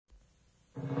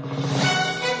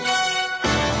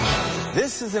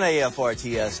This is an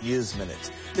AFRTS News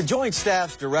Minute. The Joint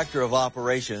Staff's Director of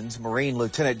Operations, Marine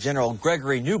Lieutenant General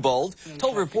Gregory Newbold,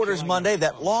 told reporters Monday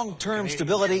that long-term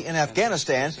stability in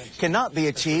Afghanistan cannot be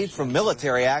achieved from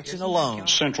military action alone.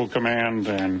 Central Command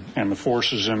and the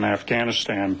forces in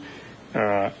Afghanistan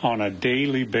on a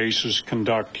daily basis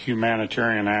conduct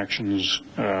humanitarian actions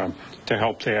to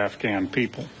help the Afghan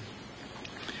people.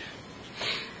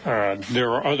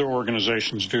 There are other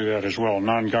organizations do that as well,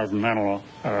 non-governmental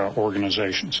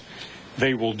organizations.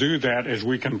 They will do that as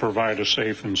we can provide a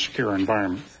safe and secure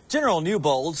environment. General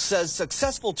Newbold says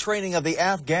successful training of the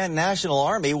Afghan National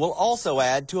Army will also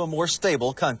add to a more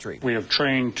stable country. We have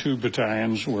trained 2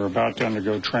 battalions. We're about to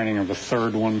undergo training of a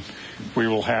 3rd one. We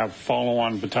will have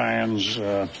follow-on battalions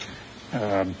to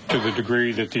the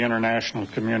degree that the international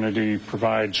community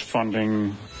provides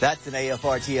funding. That's an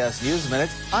AFRTS News Minute.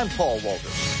 I'm Paul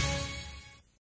Walters.